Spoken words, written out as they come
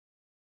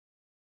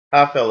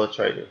Hi, fellow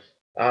traders.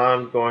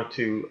 I'm going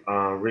to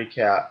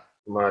recap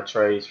my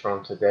trades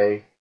from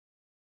today.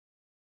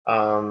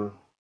 Um,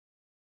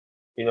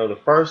 the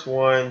first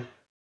one,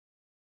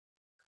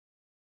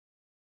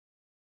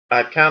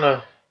 I kind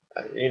of,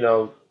 you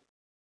know,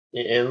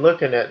 in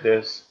looking at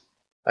this,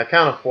 I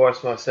kind of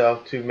forced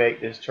myself to make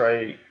this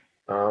trade.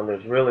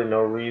 There's really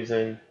no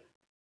reason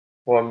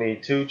for me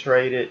to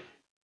trade it.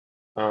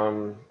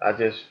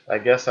 I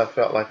guess I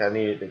felt like I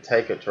needed to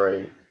take a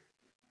trade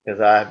because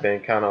I had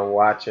been kind of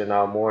watching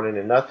all morning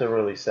and nothing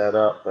really set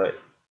up, but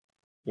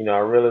I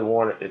really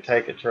wanted to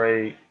take a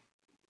trade.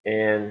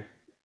 And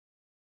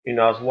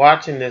I was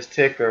watching this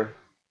ticker,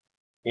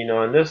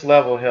 and this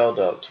level held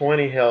up.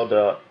 20 held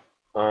up.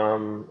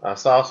 I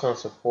saw some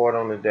support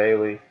on the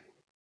daily,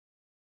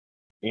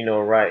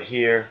 right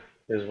here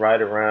is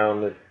right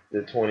around the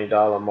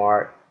 $20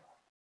 mark.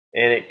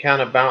 And it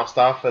kind of bounced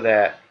off of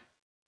that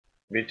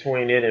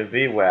between it and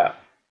VWAP,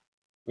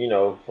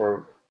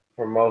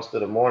 for most of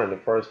the morning,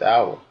 the first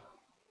hour.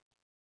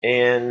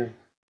 And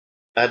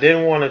I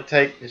didn't want to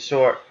take the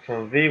short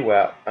from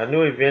VWAP. I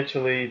knew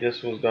eventually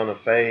this was going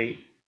to fade.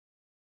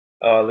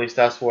 At least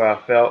that's where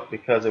I felt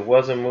because it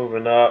wasn't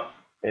moving up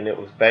and it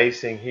was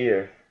basing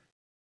here.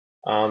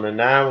 The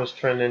 9 was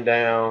trending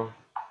down,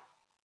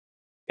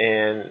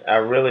 and I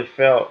really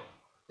felt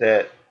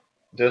that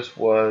this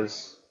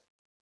was,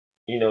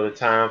 the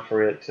time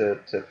for it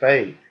to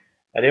fade.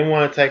 I didn't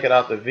want to take it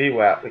off the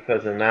VWAP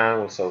because the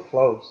 9 was so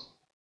close,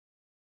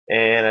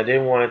 and I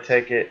didn't want to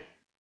take it,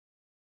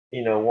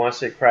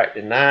 once it cracked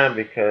the 9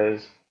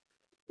 because,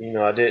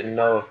 I didn't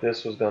know if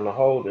this was going to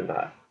hold or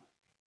not.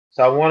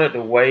 So I wanted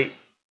to wait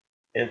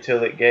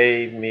until it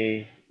gave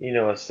me,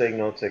 a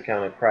signal to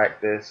kind of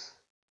crack this.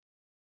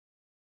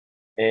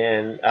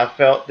 And I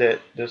felt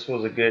that this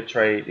was a good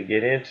trade to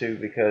get into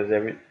because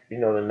the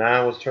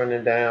 9 was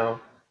trending down,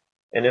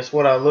 and it's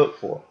what I look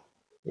for.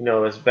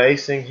 It's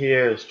basing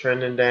here, it's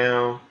trending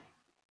down,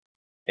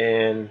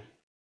 and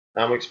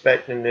I'm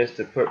expecting this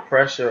to put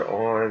pressure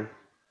on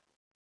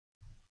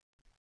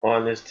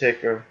this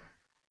ticker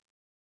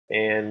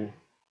and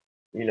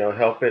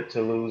help it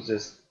to lose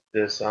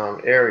this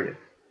area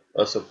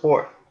of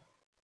support.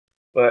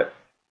 But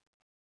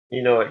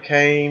it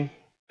came.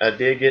 I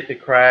did get the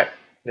crack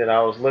that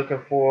I was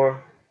looking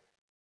for,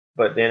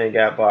 but then it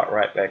got bought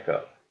right back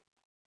up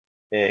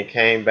and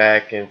came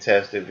back and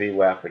tested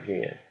VWAP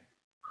again.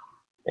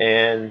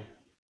 And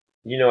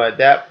at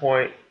that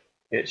point,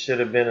 it should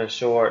have been a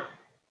short,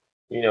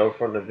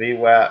 from the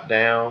VWAP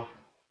down.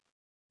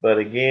 But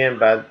again,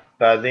 by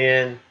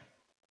then,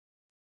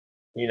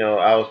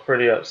 I was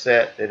pretty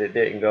upset that it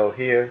didn't go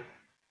here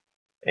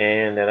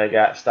and that I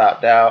got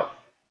stopped out,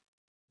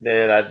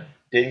 that I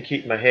didn't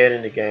keep my head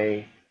in the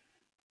game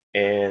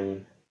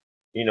and,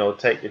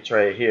 take the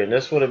trade here. And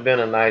this would have been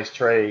a nice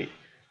trade,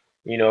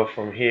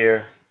 from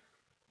here,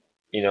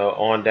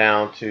 on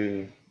down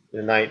to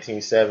the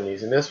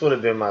 1970s. And this would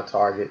have been my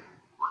target.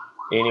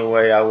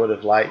 Anyway, I would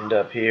have lightened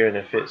up here, and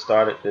if it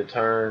started to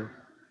turn,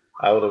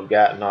 I would have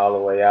gotten all the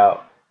way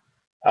out.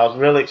 I was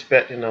really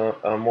expecting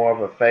a more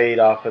of a fade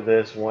off of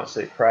this once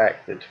it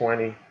cracked the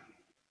 20,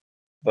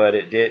 but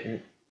it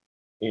didn't.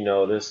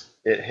 This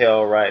it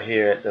held right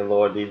here at the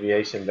lower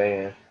deviation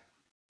band,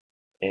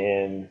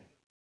 and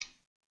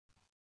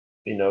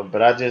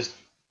but I just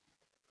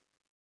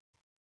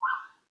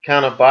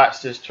kind of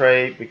botched this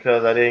trade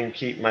because I didn't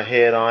keep my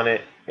head on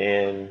it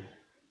and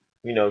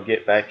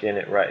get back in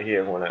it right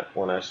here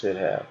when I should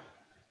have.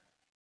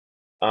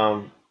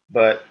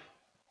 But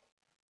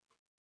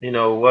it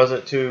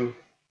wasn't too.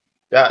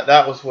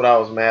 That was what I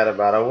was mad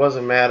about. I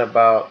wasn't mad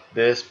about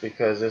this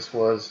because this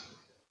was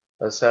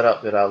a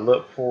setup that I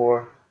looked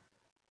for.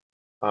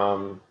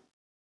 Um,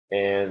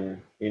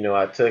 and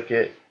I took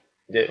it,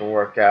 didn't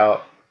work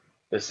out.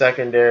 The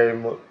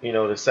secondary,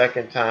 the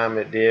second time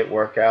it did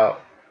work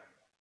out,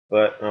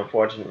 but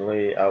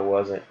unfortunately I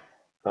wasn't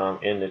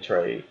in the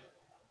trade.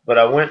 But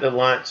I went to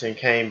lunch and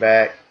came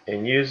back,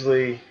 and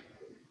usually,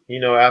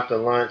 after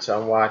lunch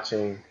I'm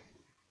watching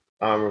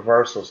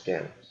reversal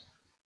scanners.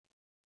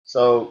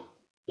 So,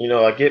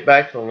 I get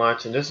back from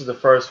lunch, and this is the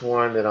first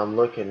one that I'm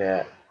looking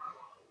at.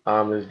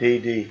 Is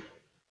DD,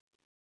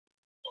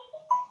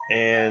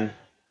 and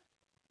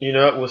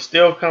it was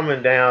still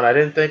coming down. I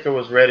didn't think it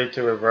was ready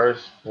to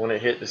reverse when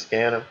it hit the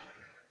scanner.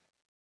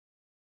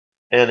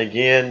 And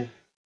again,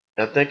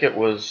 I think it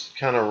was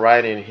kind of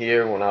right in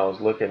here when I was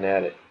looking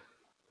at it.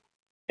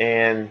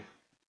 And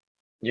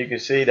you can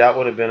see that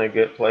would have been a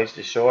good place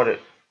to short it,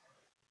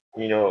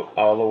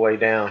 all the way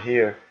down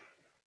here.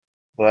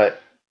 But,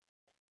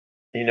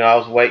 I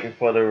was waiting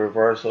for the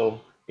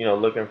reversal,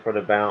 looking for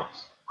the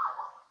bounce.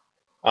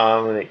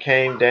 And it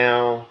came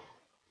down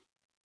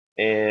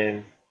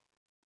and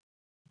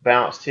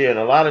bounced here. And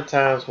a lot of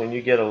times when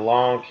you get a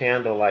long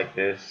candle like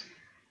this,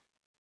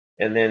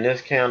 and then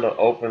this candle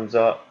opens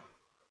up,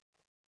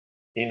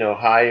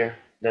 higher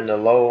than the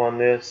low on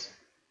this,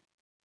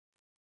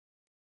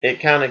 it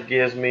kind of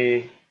gives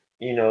me,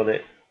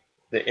 the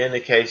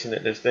indication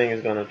that this thing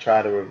is going to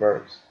try to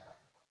reverse.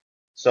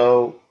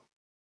 So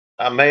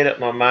I made up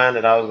my mind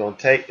that I was going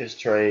to take this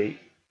trade,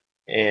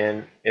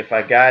 and if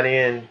I got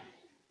in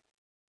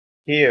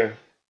here,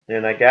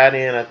 then I got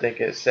in, I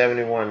think at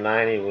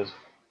 71.90 was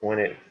when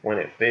it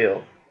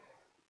filled.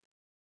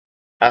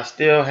 I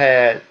still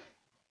had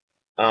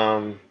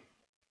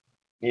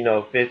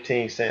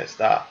 15-cent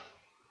stop,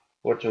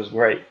 which was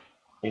great.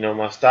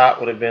 My stop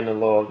would have been the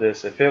low of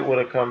this. If it would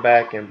have come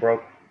back and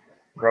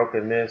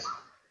broken this,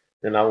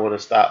 then I would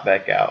have stopped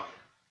back out.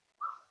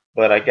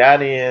 But I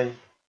got in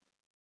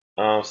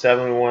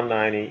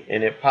 71.90,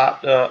 and it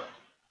popped up,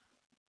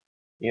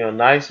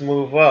 nice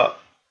move up,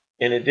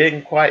 and it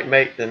didn't quite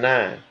make the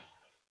 9.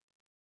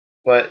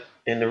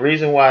 And the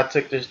reason why I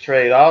took this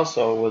trade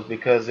also was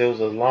because it was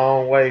a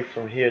long way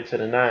from here to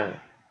the 9.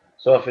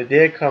 So if it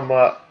did come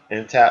up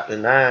and tap the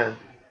 9,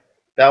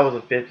 that was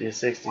a 50 or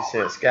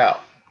 60-cent scalp,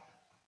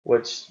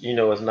 which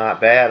is not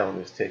bad on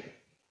this ticket.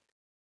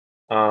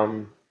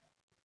 But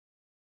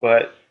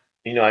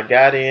I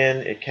got in,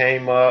 it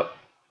came up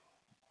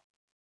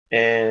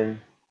and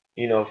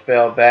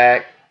fell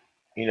back,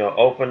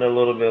 opened a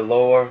little bit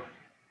lower,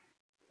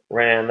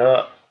 ran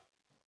up.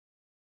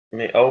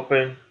 It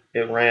opened,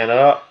 it ran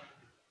up,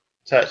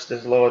 touched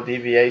this lower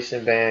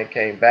deviation band,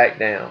 came back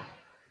down.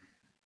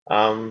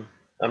 I'm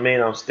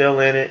still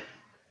in it.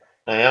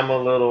 I am a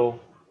little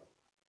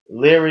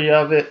leery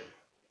of it,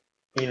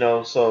 and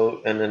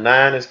the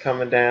 9 is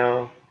coming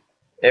down.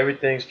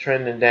 Everything's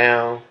trending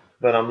down,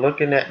 but I'm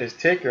looking at this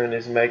ticker and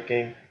it's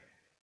making,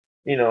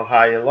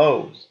 higher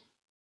lows.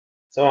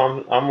 So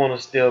I'm gonna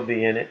still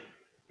be in it.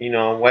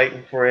 I'm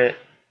waiting for it.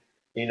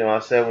 I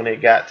said when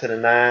it got to the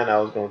 9, I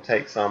was gonna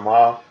take some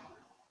off,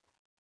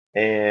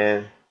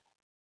 and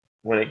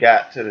when it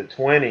got to the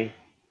 20,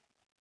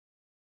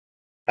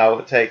 I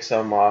would take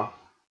some off.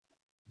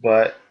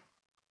 But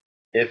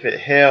if it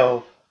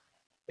held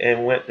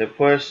and went to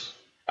push,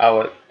 I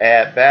would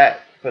add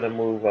back for the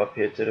move up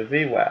here to the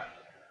VWAP.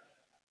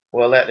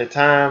 Well, at the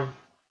time,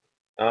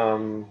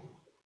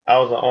 I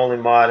was the only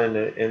mod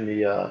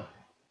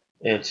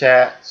in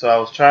chat, so I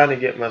was trying to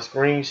get my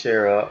screen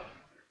share up,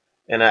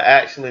 and I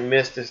actually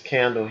missed this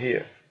candle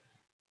here,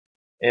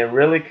 and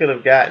really could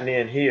have gotten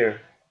in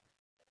here,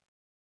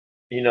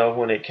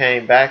 when it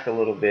came back a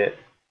little bit,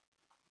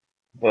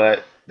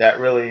 but that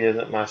really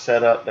isn't my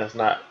setup. That's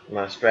not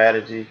my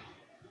strategy.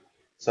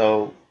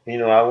 So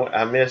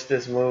I missed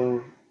this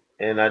move,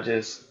 and I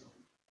just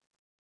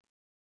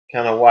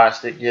kind of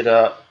watched it get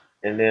up,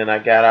 and then I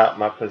got out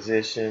my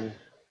position,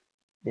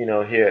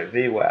 here at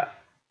VWAP.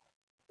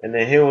 And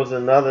then here was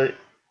another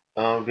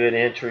good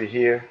entry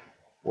here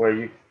where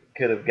you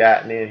could have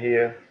gotten in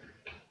here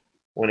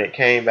when it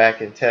came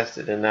back and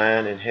tested the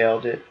 9 and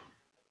held it,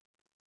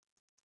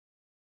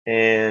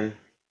 and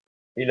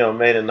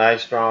made a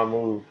nice strong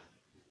move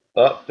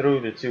up through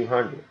the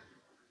 200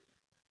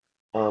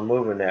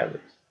 moving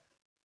average.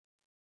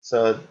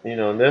 So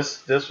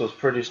this was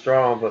pretty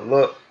strong, but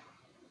look,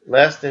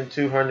 less than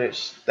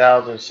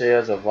 200,000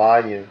 shares of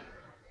volume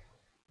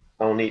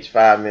on each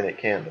 5-minute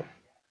candle.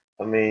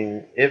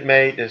 It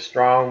made this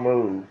strong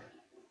move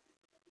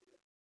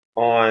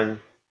on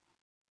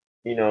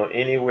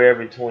anywhere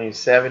between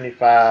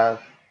 75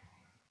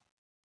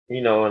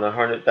 and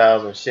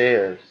 100,000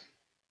 shares.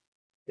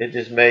 It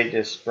just made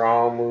this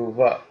strong move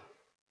up.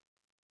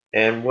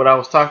 And what I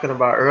was talking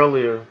about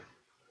earlier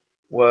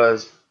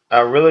was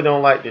I really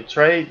don't like to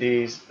trade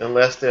these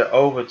unless they're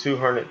over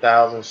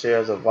 200,000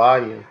 shares of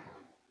volume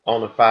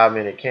on a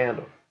 5-minute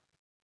candle.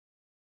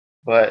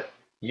 But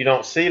you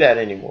don't see that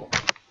anymore.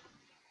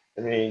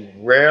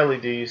 Rarely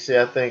do you see.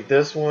 I think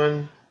this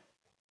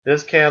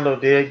candle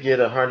did get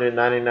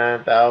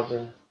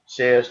 199,000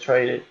 shares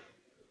traded,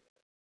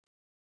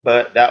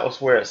 but that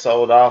was where it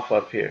sold off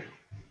up here.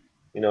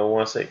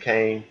 Once it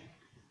came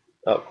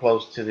up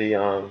close to the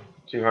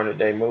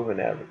 200-day moving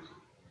average.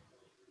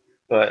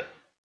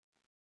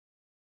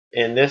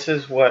 And this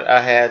is what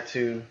I had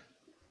to,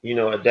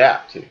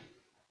 adapt to.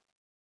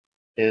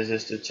 Is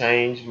just to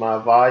change my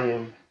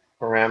volume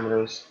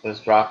parameters.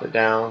 Let's drop it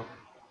down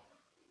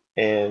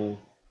and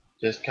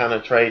just kind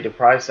of trade the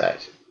price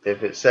action.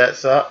 If it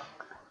sets up,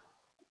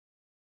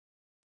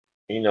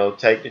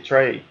 take the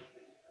trade.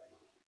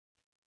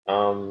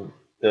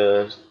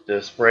 The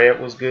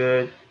spread was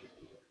good.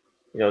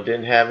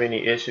 Didn't have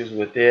any issues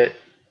with it.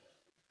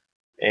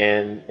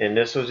 And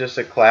this was just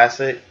a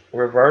classic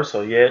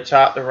reversal. Yeah, it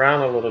chopped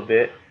around a little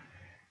bit.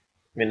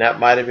 That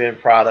might have been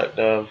product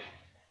of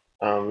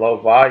low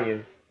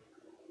volume,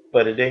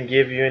 but it didn't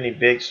give you any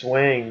big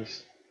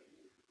swings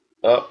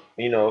up,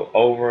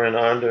 over and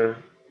under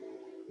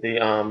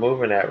the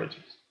moving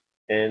averages.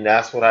 And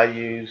that's what I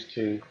use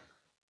to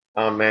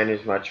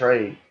manage my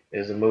trade,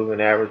 is the moving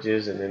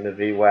averages and then the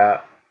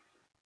VWAP.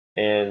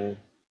 And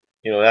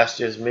that's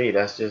just me.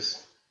 That's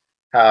just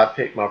how I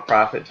pick my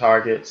profit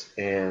targets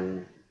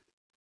and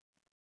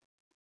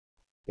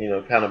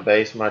kind of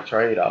base my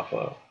trade off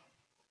of.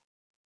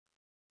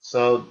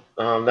 So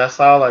that's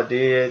all I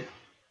did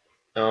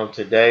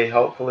today.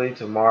 Hopefully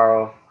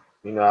tomorrow,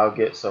 I'll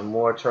get some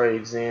more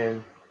trades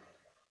in.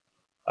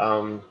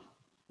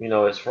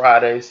 It's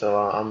Friday, so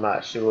I'm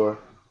not sure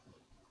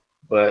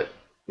But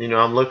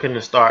I'm looking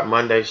to start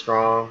Monday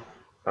strong.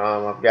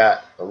 I've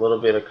got a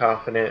little bit of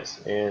confidence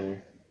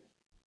in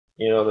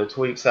the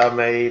tweaks I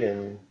made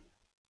and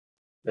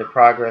the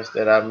progress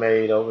that I've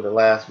made over the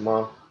last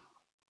month.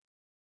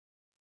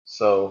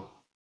 So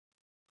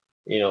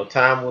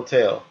time will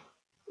tell.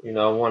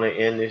 I want to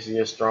end this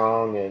year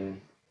strong and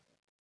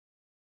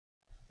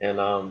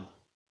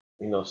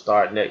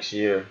start next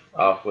year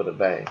off with a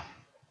bang.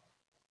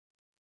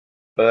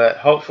 But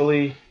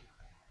hopefully,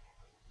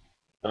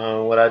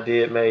 what I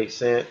did made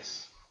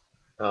sense.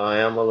 I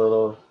am a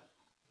little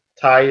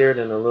tired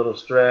and a little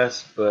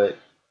stressed, but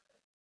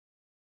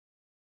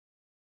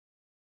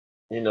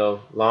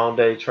long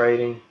day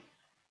trading,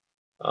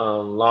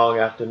 long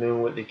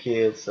afternoon with the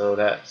kids, so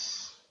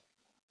that's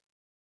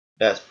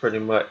pretty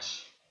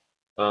much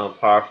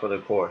par for the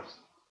course.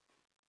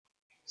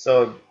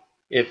 So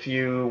if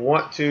you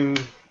want to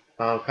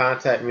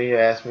contact me or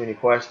ask me any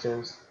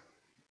questions,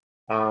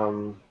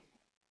 um,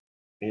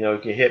 you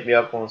can hit me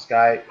up on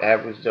Skype,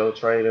 Average Joe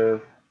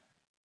Trader.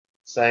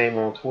 Same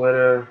on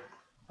Twitter.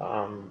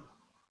 Um,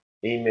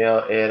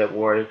 email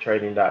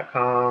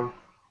ed@warriortrading.com.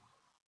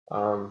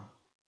 Um,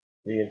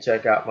 you can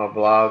check out my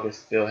blog. It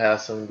still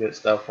has some good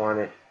stuff on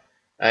it.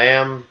 I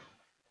am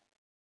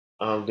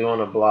doing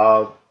a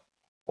blog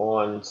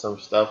on some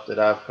stuff that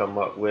I've come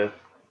up with,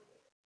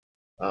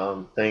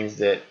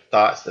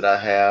 thoughts that I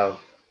have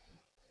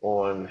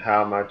on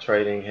how my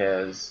trading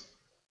has,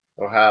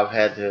 or how I've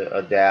had to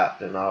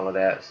adapt and all of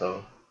that.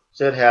 So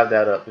should have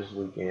that up this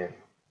weekend.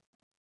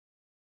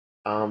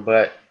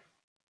 But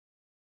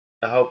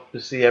I hope to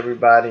see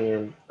everybody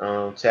in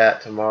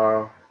chat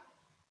tomorrow,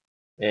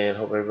 and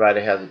hope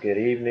everybody has a good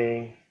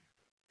evening.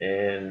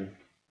 And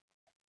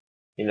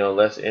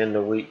let's end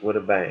the week with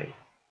a bang.